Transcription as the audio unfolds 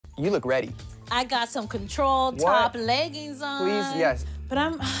You look ready. I got some control top leggings on. Please, yes. But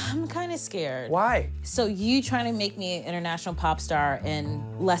I'm kind of scared. Why? So you trying to make me an international pop star in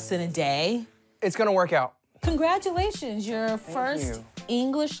less than a day? It's gonna work out. Congratulations, your first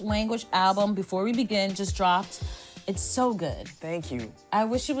English language album, Before We Begin, just dropped. It's so good. Thank you. I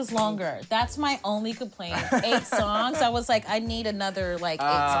wish it was longer. That's my only complaint. 8 songs. I was like, I need another 8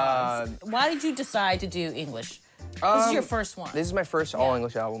 songs. Why did you decide to do English? This is your first one. This is my first all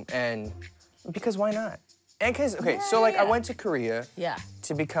English album, and because why not? And because, so I went to Korea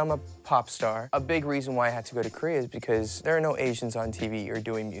to become a pop star. A big reason why I had to go to Korea is because there are no Asians on TV or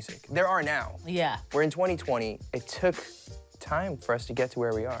doing music. There are now. Yeah. We're in 2020. It took time for us to get to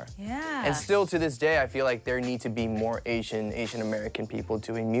where we are. Yeah. And still to this day, I feel like there need to be more Asian American people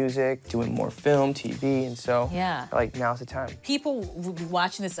doing music, doing more film, TV, and so like now's the time. People will be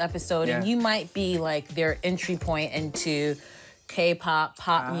watching this episode and you might be like their entry point into K-pop,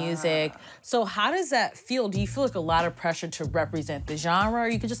 pop music. So how does that feel? Do you feel like a lot of pressure to represent the genre? Or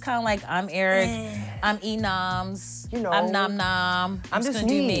you could just kind of like, I'm Eric, I'm E-Noms, I'm Nom Nom. I'm just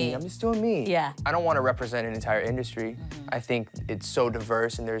me. I'm just doing me. Yeah. I don't want to represent an entire industry. I think it's so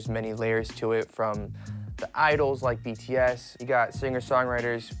diverse and there's many layers to it, from the idols like BTS. You got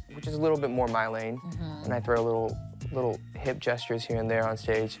singer-songwriters, which is a little bit more my lane. And I throw little hip gestures here and there on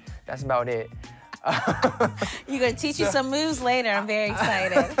stage. That's about it. You're gonna teach you some moves later. I'm very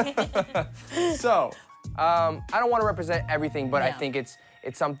excited. So, I don't want to represent everything, but I think it's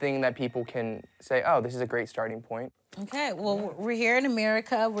something that people can say, oh, this is a great starting point. Okay, well, we're here in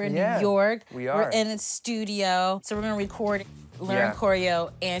America. We're in New York. We are. We're in a studio. So we're gonna record, learn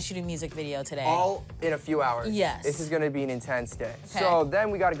choreo, and shoot a music video today. All in a few hours. Yes. This is gonna be an intense day. Okay. So then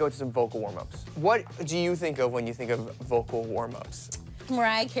we gotta go to some vocal warm-ups. What do you think of when you think of vocal warm-ups?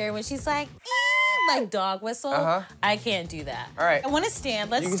 Mariah Carey, when she's like, like dog whistle. I can't do that. All right. I want to stand.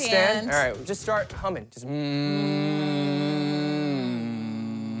 Let's stand. You can stand? All right, just start humming. Just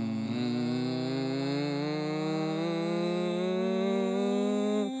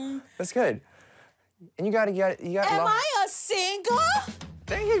That's good. And you got. Am I a single?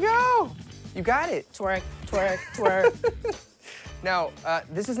 There you go. You got it. Twerk, twerk, twerk. Now,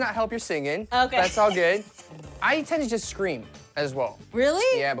 this does not help your singing. Okay. That's all good. I tend to just scream as well. Really?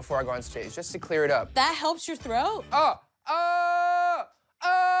 Yeah, before I go on stage, just to clear it up. That helps your throat? I'm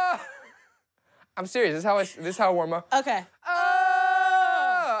serious. This is how I warm up. Okay.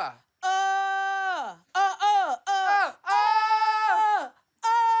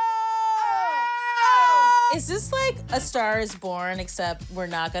 Is this like A Star Is Born, except we're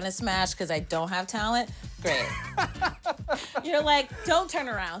not gonna smash because I don't have talent? Great. You're like, don't turn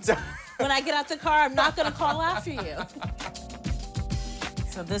around. When I get out the car, I'm not gonna call after you.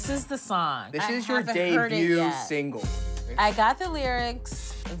 So this is the song. This is your debut single. I got the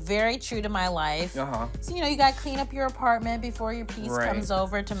lyrics, very true to my life. So, you gotta clean up your apartment before your piece comes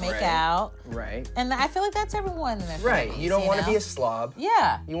over to make out. And I feel like that's everyone in their 30s, you don't want to be a slob.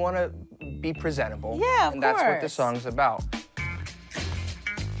 Yeah. You want to be presentable. Yeah, of And that's what the song's about.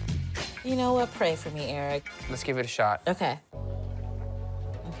 You know what? Pray for me, Eric. Let's give it a shot. Okay.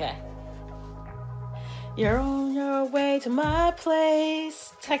 Okay. You're on your way to my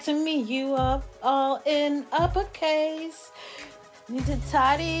place, texting me you up all in uppercase. Need to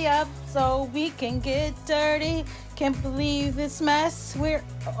tidy up so we can get dirty. Can't believe this mess, we're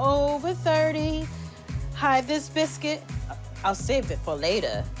over 30. Hide this biscuit, I'll save it for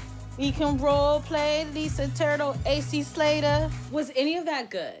later. We can role play Lisa Turtle, AC Slater. Was any of that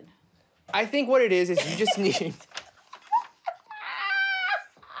good? I think what it is you just need...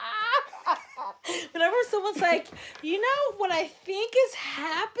 Whenever someone's like, you know what I think is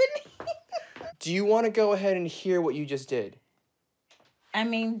happening? Do you want to go ahead and hear what you just did? I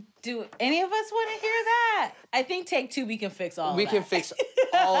mean, do any of us want to hear that? I think take 2, we can fix all of that. We can fix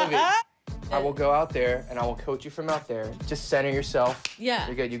all of it. I will go out there and I will coach you from out there. Just center yourself. Yeah.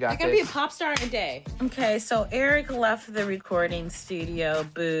 You're good, you got this. I gotta be a pop star in a day. Okay, so Eric left the recording studio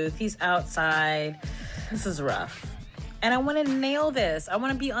booth. He's outside. This is rough. And I want to nail this. I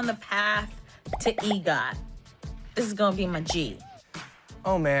want to be on the path to EGOT. This is gonna be my G.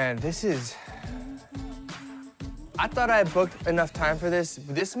 Oh man, this is... I thought I had booked enough time for this.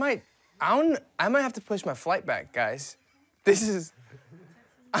 This might... I might have to push my flight back, guys. This is...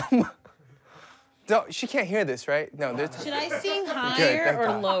 She can't hear this, right? No. Should I sing higher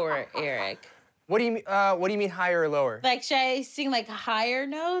or lower, Eric? What do you mean higher or lower? Like, should I sing like higher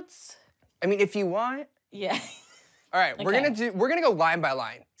notes? I mean, if you want. Yeah. All right, we're gonna go line by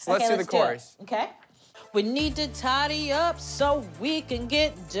line. So let's do the chorus. Okay. We need to tidy up so we can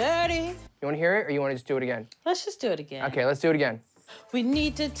get dirty. You want to hear it, or you want to just do it again? Let's just do it again. Okay, let's do it again. We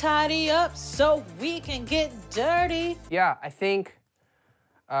need to tidy up so we can get dirty. Yeah, I think,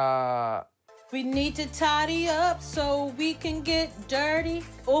 We need to tidy up so we can get dirty.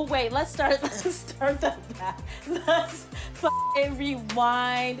 Oh wait, let's start that back. Let's fucking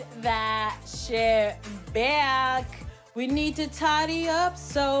rewind that shit back. We need to tidy up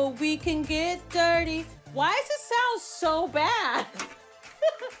so we can get dirty. Why does it sound so bad?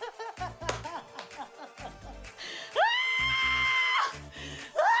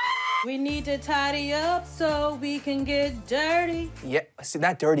 We need to tidy up so we can get dirty. yeah, see,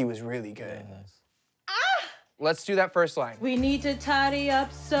 that dirty was really good. Let's do that first line. We need to tidy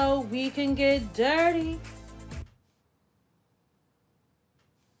up so we can get dirty.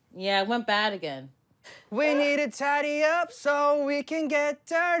 Yeah, it went bad again. We need to tidy up so we can get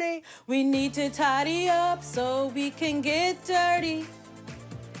dirty. We need to tidy up so we can get dirty.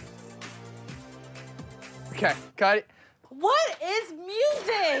 Okay, cut it. What is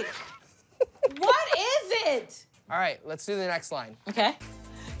music? What is it? All right, let's do the next line. Okay.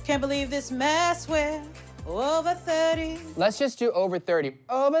 Can't believe this mess, we're over 30. Let's just do over 30.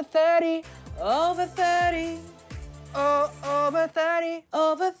 Over 30. Over 30. Oh, over 30.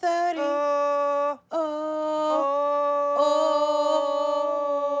 Over 30. Oh,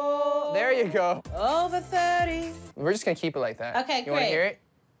 Oh. There you go. Over 30. We're just gonna keep it like that. Okay, You wanna great. hear it?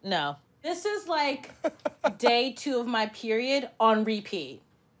 No. This is like day 2 of my period on repeat.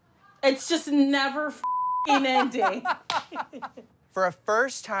 It's just never f***ing ending. For a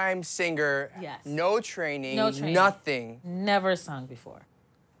first-time singer, Yes. no training, No training. nothing, Never sung before.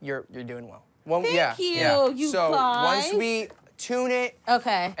 you're doing well. Well, Thank yeah, you, yeah. you so guys. once we tune it,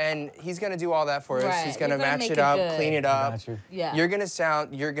 Okay. and he's gonna do all that for us. Right. He's gonna You're gonna match make it it up, good. clean it up. Got you. Yeah. You're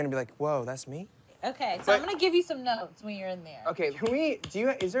gonna be like, whoa, that's me? Okay, so But- I'm gonna give you some notes when you're in there. Okay,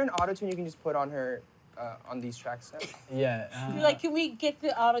 is there an auto-tune you can just put on her, on these tracks now? Yeah. You're like, can we get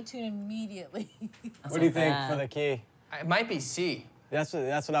the auto-tune immediately? What do you think for the key? It might be C. That's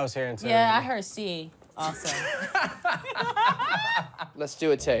what I was hearing too. Yeah, I heard C also. Let's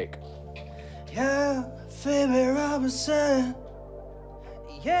do a take. Yeah, Phoebe Robinson.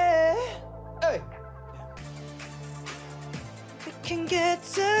 Yeah. Hey. We can get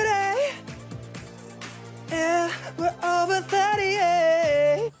today. Yeah, we're over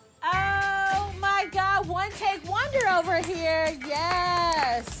 38. Oh my God, one take wonder over here.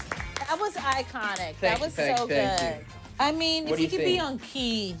 Yes. That was iconic. That was so good. Thank you. I mean, What if do you you could be think? on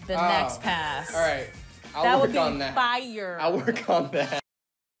key the Oh, next pass. All right, That I'll would work be on that. fire. I'll work on that.